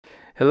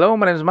Hello,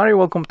 my name is Mario.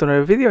 Welcome to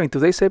another video. In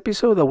today's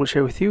episode, I will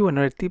share with you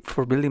another tip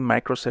for building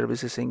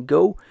microservices in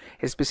Go.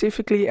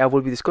 Specifically, I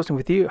will be discussing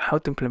with you how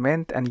to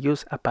implement and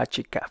use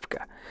Apache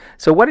Kafka.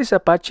 So what is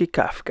Apache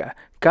Kafka?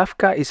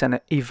 Kafka is an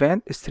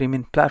event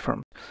streaming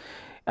platform.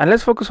 And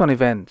let's focus on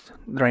event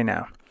right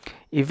now.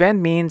 Event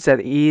means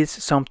that it is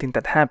something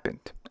that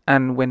happened.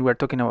 And when we're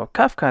talking about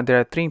Kafka, there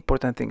are three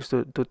important things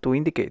to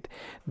indicate.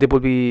 There will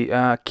be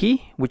a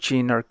key, which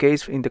in our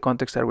case, in the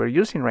context that we're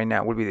using right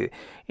now, will be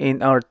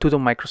in our to-do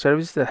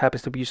microservice that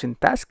happens to be using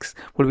tasks,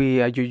 will be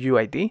a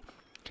UUID.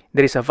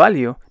 There is a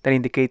value that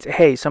indicates,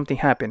 hey, something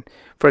happened.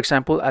 For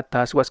example, a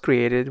task was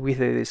created with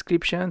a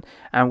description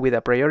and with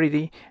a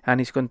priority, and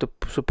it's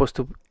supposed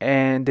to,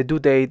 and the due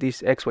date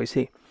is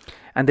XYZ.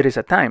 And there is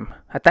a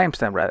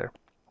timestamp rather.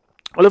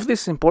 All of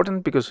this is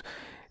important because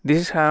this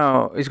is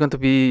how it's going to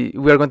be.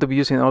 We are going to be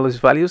using all these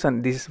values,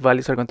 and these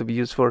values are going to be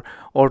used for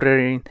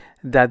ordering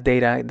that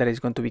data that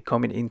is going to be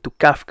coming into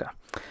Kafka.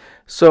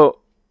 So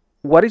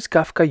what is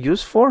Kafka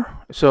used for?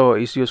 So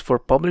it's used for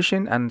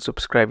publishing and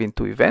subscribing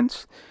to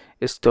events,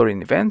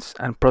 storing events,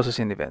 and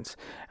processing events.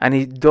 And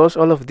it does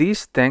all of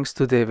this thanks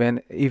to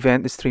the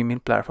event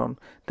streaming platform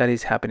that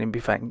is happening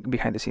behind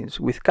the scenes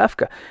with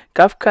Kafka.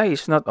 Kafka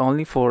is not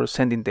only for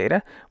sending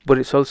data, but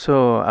it's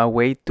also a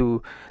way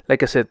to,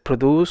 like I said,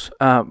 produce,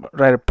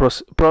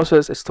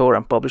 process, store,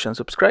 and publish and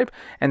subscribe.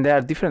 And there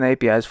are different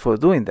APIs for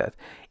doing that.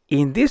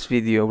 In this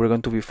video, we're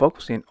going to be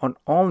focusing on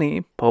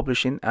only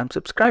publishing and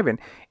subscribing.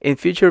 In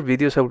future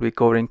videos, I will be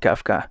covering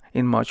Kafka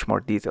in much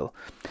more detail.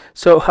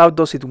 So how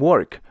does it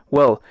work?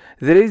 Well,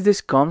 there is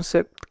this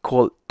concept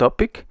called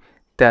topic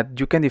that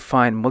you can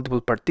define multiple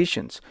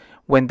partitions.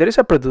 When there is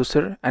a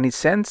producer and it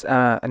sends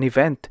an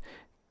event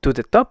to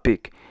the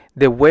topic,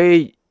 the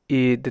way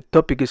the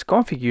topic is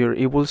configured,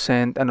 it will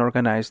send and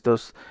organize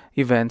those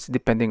events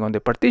depending on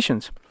the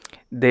partitions.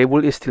 They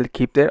will still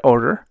keep their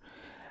order.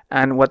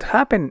 And what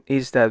happened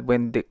is that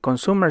when the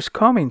consumers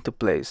come into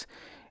place,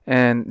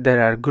 and they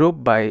are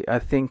grouped by a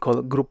thing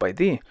called group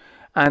ID,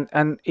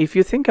 and if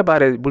you think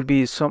about it, it will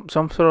be some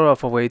sort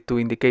of a way to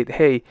indicate,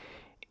 hey,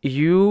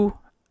 you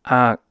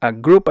a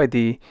group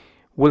ID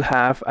will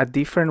have a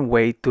different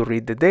way to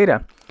read the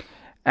data,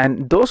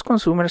 and those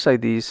consumers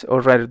IDs,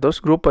 or rather those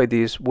group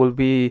IDs, will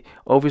be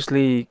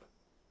obviously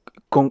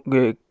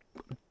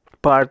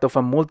part of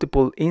a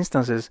multiple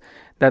instances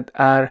that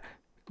are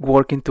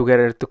working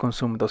together to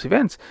consume those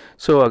events.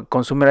 So a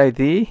consumer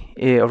ID,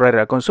 or rather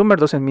a consumer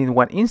doesn't mean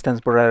one instance,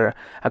 but rather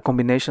a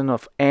combination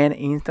of n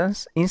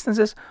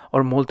instances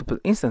or multiple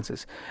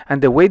instances.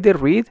 And the way they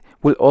read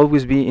will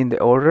always be in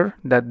the order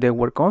that they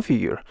were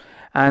configured.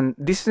 And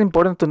this is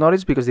important to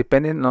notice because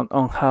depending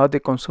on how the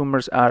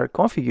consumers are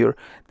configured,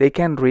 they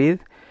can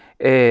read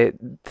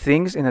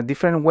things in a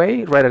different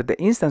way. Rather,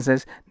 the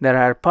instances that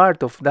are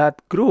part of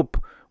that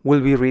group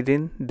will be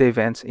reading the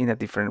events in a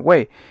different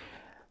way.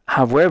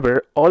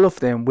 However, all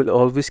of them will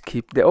always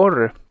keep the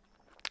order.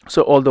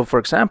 So although, for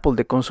example,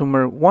 the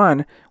consumer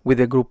 1 with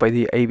the group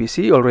ID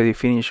ABC already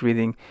finished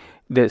reading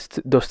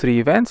those three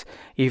events,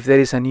 if there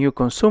is a new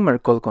consumer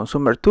called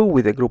consumer 2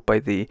 with the group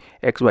ID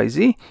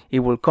XYZ,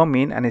 it will come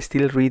in and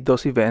still read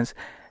those events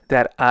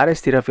that are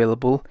still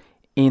available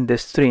in the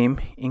stream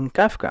in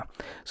Kafka.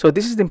 So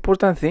this is the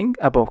important thing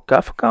about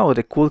Kafka, or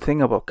the cool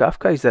thing about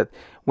Kafka, is that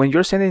when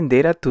you're sending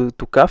data to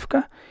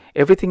Kafka,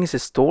 everything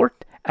is stored.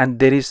 And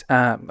there is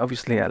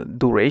obviously a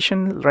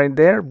duration right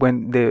there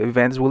when the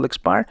events will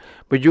expire,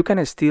 but you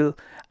can still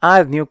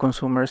add new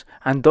consumers,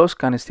 and those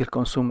can still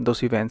consume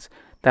those events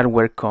that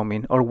were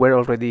coming or were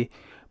already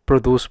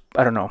produced,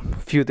 I don't know, a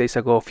few days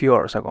ago, a few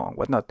hours ago, and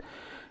whatnot.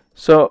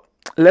 So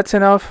that's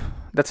enough.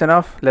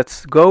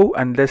 Let's go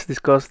and let's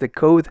discuss the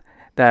code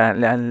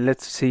and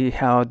let's see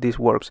how this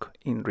works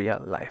in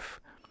real life.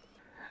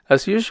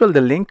 As usual,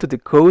 the link to the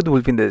code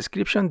will be in the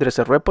description. There's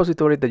a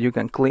repository that you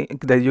can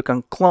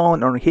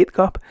clone on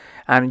GitHub,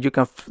 and you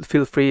can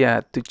feel free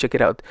to check it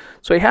out.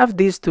 So I have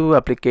these two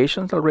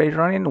applications already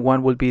running.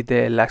 One will be the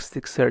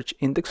Elasticsearch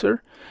indexer,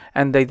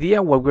 and the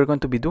idea what we're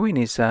going to be doing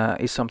is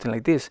something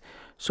like this.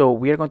 So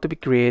we are going to be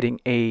creating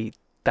a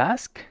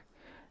task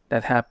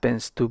that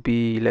happens to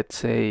be, let's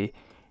say,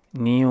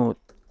 new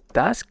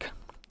task.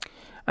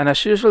 And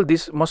as usual,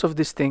 most of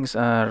these things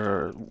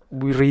are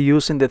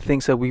reusing the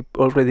things that we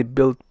already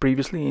built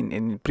previously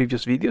in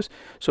previous videos.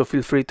 So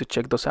feel free to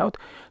check those out.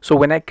 So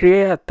when I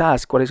create a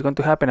task, what is going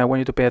to happen, I want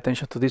you to pay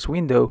attention to this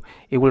window.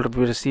 It will be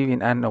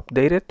receiving an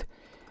updated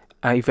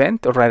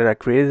event, or rather a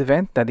created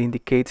event that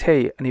indicates,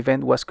 hey, an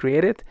event was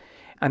created,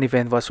 an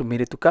event was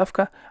submitted to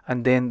Kafka,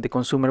 and then the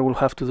consumer will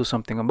have to do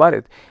something about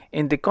it.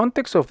 In the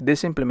context of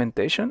this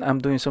implementation, I'm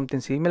doing something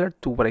similar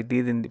to what I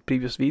did in the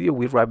previous video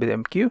with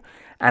RabbitMQ,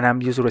 and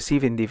I'm just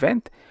receiving the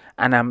event,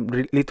 and I'm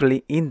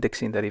literally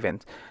indexing that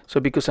event.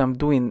 So because I'm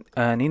doing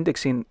an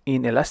indexing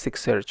in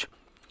Elasticsearch,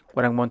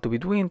 what I'm going to be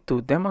doing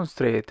to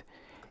demonstrate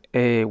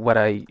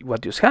what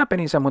just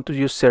happened is I'm going to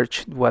just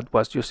search what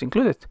was just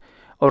included,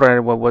 or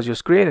rather what was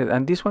just created,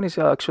 and this one is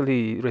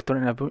actually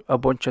returning a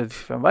bunch of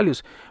different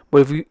values.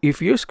 But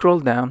if you scroll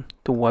down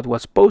to what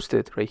was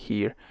posted right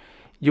here,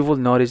 you will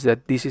notice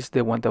that this is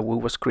the one that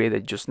was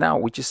created just now,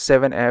 which is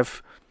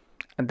 7F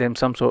and then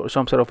some sort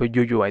of a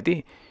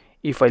UUID.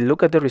 If I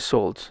look at the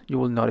results, you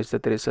will notice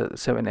that there is a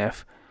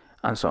 7F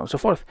and so on and so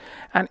forth.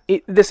 And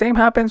the same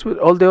happens with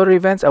all the other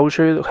events. I will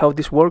show you how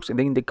this works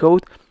in the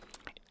code.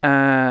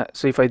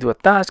 So if I do a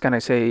task and I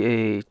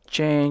say a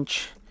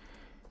change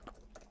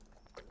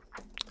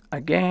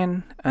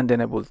again, and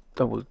then I will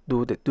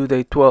do the due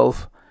date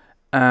 12,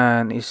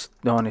 and it's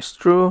done is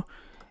true.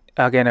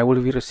 Again, I will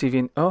be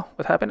receiving, oh,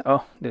 what happened?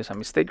 Oh, there's a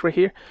mistake right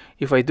here.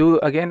 If I do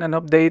again an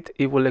update,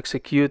 it will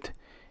execute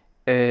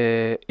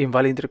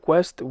invalid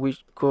request,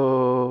 which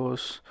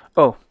goes,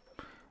 oh,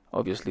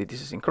 obviously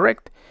this is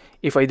incorrect.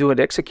 If I do an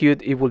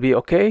execute, it will be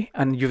okay,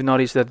 and you've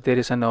noticed that there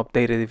is an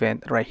updated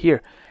event right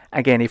here.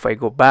 Again, if I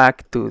go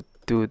back to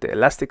the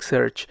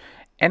Elasticsearch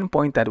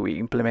endpoint that we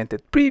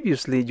implemented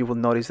previously, you will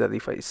notice that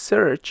if I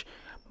search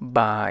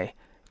by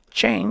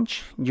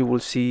change, you will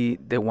see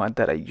the one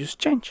that I just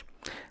changed.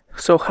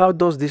 So how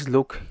does this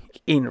look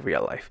in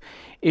real life?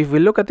 If we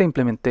look at the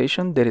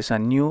implementation, there is a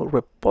new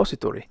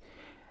repository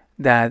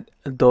that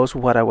does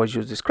what I was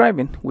just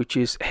describing, which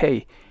is,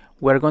 hey,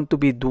 we're going to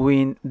be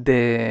doing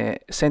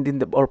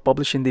sending or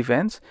publishing the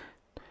events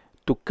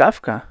to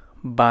Kafka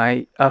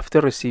after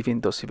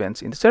receiving those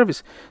events in the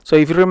service. So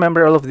if you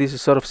remember, all of this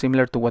is sort of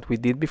similar to what we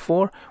did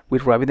before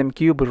with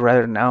RabbitMQ, but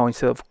rather now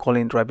instead of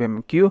calling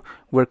RabbitMQ,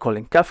 we're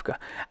calling Kafka.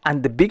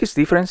 And the biggest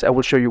difference, I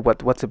will show you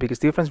what's the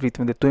biggest difference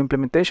between the two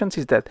implementations,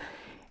 is that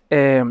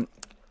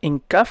in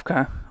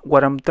Kafka,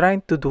 what I'm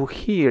trying to do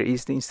here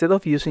is instead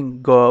of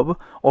using gob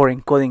or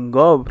encoding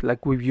gob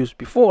like we've used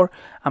before,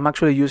 I'm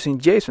actually using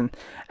JSON.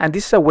 And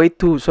this is a way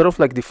to sort of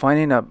like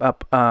defining an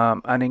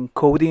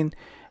encoding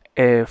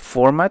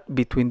format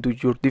between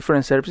your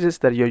different services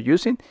that you're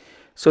using.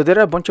 So there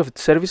are a bunch of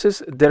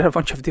services, there are a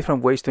bunch of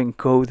different ways to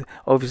encode,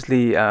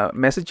 obviously,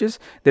 messages.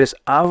 There's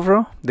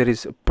Avro, there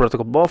is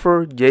protocol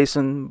buffer,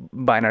 JSON,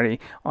 binary,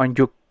 and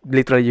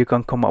you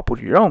can come up with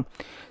your own.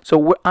 So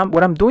what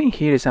I'm doing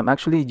here is I'm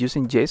actually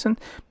using JSON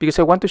because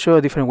I want to show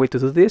a different way to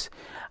do this.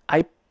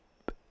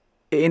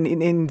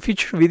 In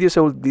future videos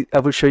I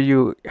will show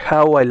you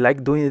how I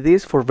like doing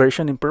this for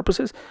versioning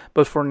purposes,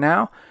 but for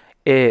now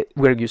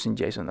we're using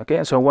JSON.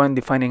 Okay, so I'm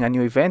defining a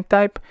new event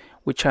type,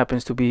 which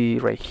happens to be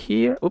right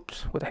here.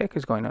 Oops, what the heck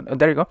is going on? Oh,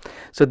 there you go.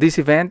 So this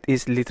event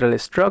is literally a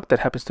struct that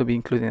happens to be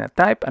including a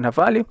type and a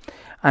value,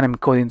 and I'm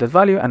coding that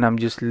value, and I'm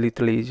just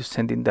literally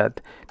sending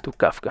that to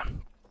Kafka.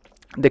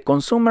 The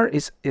consumer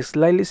is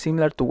slightly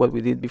similar to what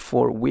we did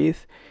before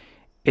with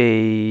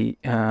a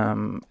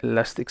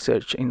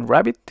Elasticsearch in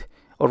Rabbit,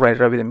 or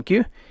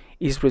RabbitMQ.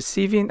 Is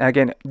receiving,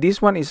 again,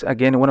 this one is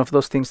again one of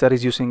those things that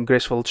is using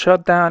graceful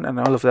shutdown and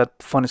all of that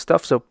fun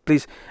stuff. So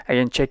please,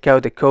 again, check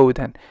out the code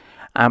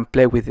and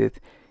play with it.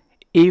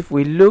 If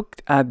we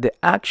looked at the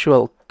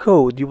actual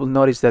code, you will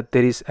notice that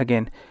there is,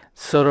 again,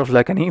 sort of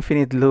like an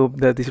infinite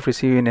loop that is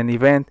receiving an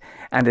event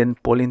and then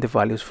pulling the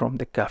values from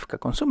the Kafka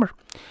consumer.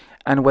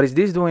 And what is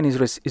this doing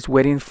is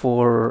waiting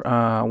for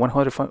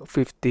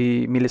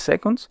 150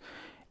 milliseconds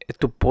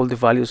to pull the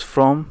values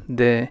from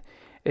the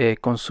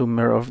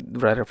consumer, or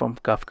rather from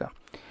Kafka.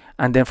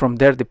 And then from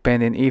there,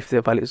 depending if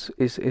the value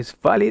is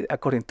valid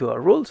according to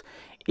our rules,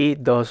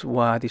 it does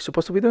what it's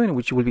supposed to be doing,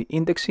 which will be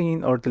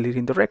indexing or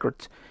deleting the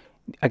records.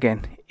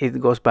 Again,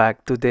 it goes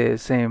back to the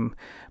same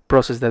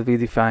process that we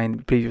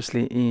defined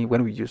previously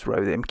when we used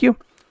RabbitMQ.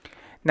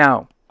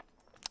 Now,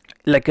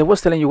 like I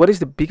was telling you, what is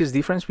the biggest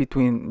difference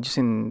between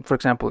using, for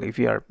example, if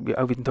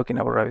I've been talking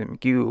about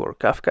RabbitMQ or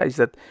Kafka, is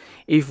that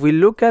if we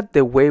look at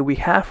the way we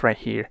have right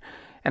here,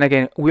 and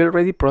again, we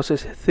already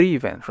processed 3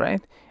 events,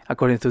 right?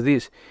 According to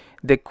this.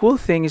 The cool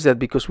thing is that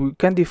because we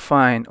can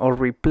define or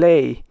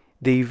replay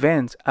the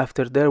events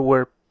after they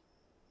were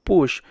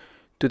pushed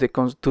to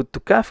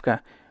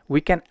Kafka,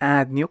 we can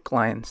add new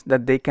clients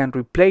that they can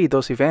replay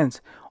those events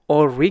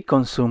or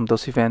reconsume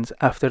those events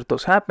after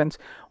those happens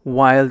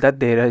while that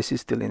data is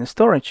still in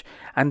storage.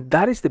 And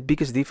that is the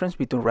biggest difference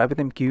between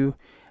RabbitMQ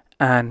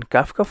and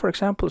Kafka, for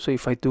example. So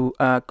if I do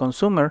a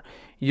consumer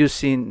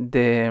using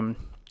the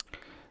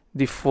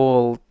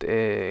default,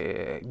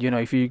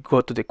 if you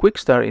go to the quick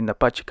start in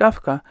Apache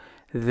Kafka,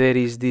 there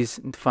is this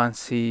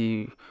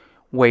fancy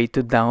way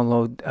to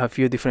download a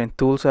few different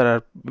tools that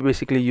are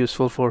basically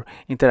useful for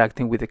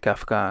interacting with the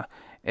Kafka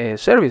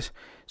service.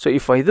 So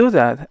if I do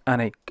that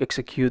and I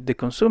execute the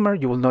consumer,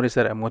 you will notice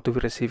that I'm going to be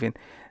receiving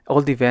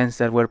all the events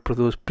that were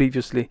produced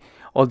previously,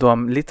 although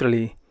I'm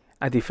literally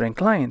a different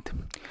client.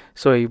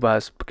 So it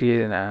was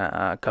creating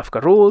a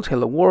Kafka rules,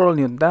 hello world,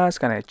 new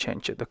task, and I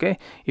changed it. Okay,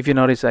 if you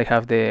notice, I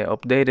have the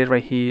updated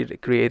right here, I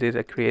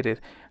created,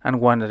 and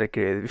one that I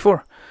created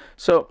before.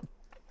 So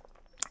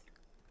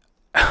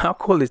how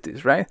cool is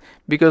this, right?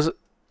 Because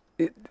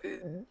it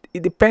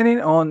depending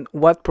on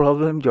what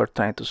problem you're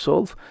trying to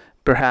solve,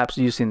 perhaps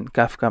using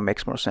Kafka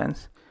makes more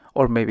sense,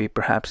 or maybe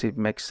perhaps it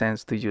makes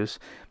sense to use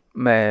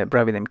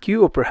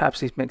RabbitMQ, or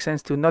perhaps it makes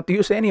sense to not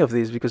use any of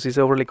these because it's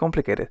overly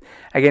complicated.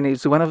 Again,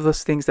 it's one of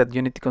those things that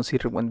you need to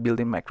consider when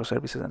building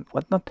microservices and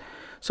whatnot.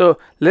 So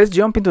let's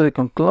jump into the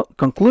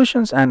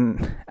conclusions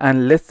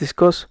and let's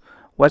discuss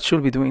what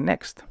should we be doing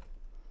next?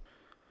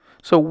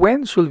 So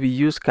when should we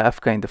use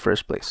Kafka in the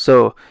first place?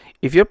 So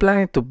if you're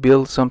planning to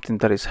build something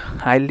that is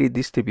highly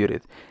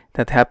distributed,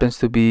 that happens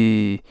to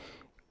be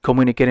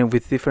communicating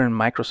with different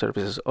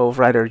microservices, or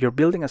rather you're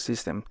building a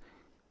system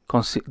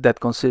that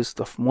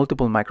consists of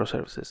multiple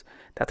microservices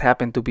that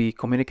happen to be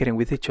communicating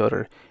with each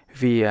other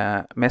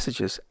via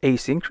messages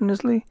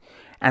asynchronously,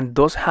 and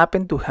those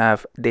happen to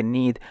have the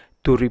need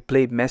to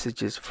replay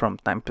messages from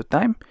time to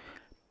time,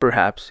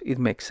 perhaps it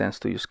makes sense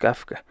to use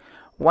Kafka.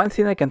 One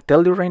thing I can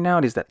tell you right now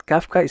is that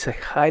Kafka is a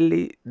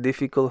highly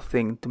difficult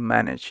thing to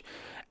manage,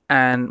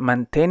 and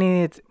maintaining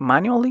it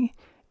manually,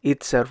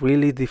 it's a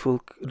really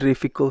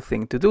difficult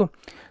thing to do.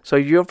 So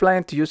if you're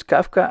planning to use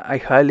Kafka, I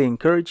highly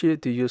encourage you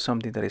to use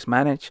something that is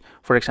managed.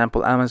 For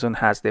example, Amazon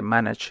has the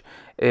managed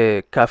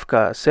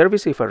Kafka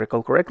service, if I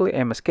recall correctly,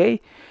 MSK,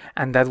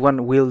 and that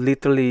one will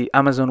literally,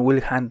 Amazon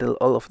will handle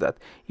all of that.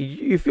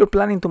 If you're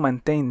planning to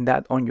maintain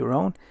that on your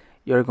own,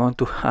 you're going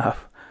to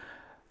have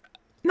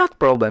not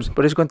problems,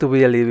 but it's going to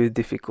be a little bit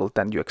difficult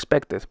than you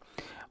expected.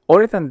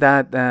 Other than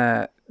that,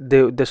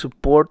 the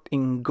support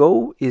in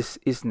Go is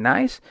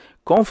nice.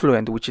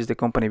 Confluent, which is the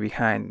company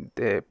behind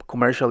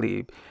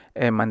commercially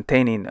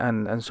maintaining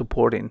and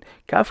supporting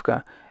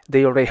Kafka,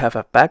 they already have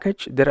a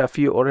package. There are a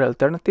few other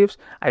alternatives.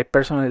 I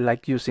personally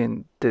like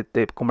using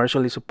the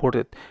commercially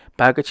supported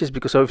packages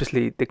because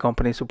obviously the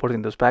company is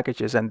supporting those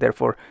packages, and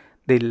therefore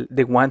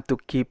they want to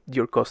keep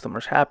your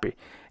customers happy,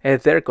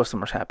 their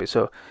customers happy.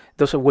 So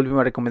those will be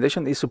my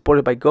recommendation. It's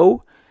supported by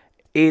Go.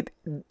 It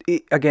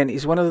again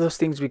is one of those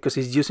things because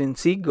it's using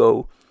C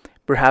Go.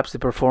 Perhaps the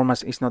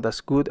performance is not as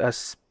good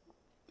as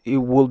it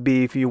would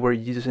be if you were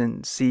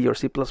using C or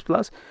C++,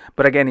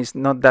 but again, it's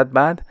not that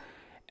bad.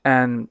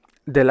 And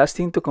the last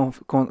thing to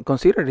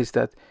consider is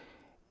that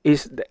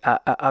is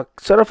a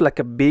sort of like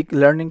a big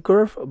learning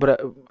curve,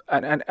 but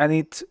and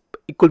it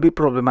could be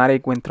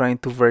problematic when trying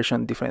to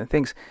version different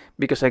things,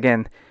 because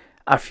again,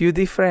 a few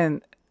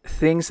different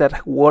things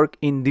that work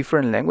in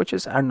different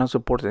languages are not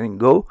supported in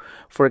Go.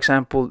 For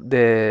example,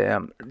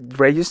 the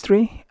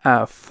registry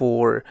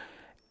for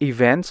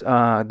events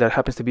that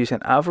happens to be using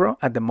Avro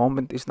at the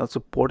moment is not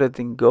supported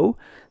in Go.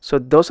 So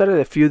those are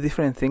the few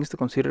different things to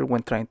consider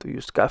when trying to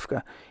use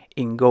Kafka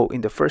in Go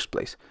in the first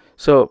place.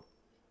 So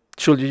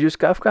should you use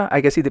Kafka? I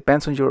guess it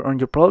depends on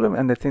your problem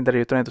and the thing that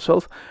you're trying to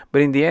solve.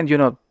 But in the end,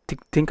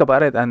 think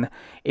about it. And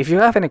if you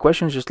have any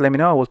questions, just let me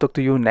know. I will talk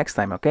to you next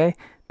time, okay?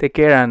 Take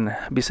care and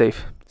be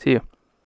safe. See you.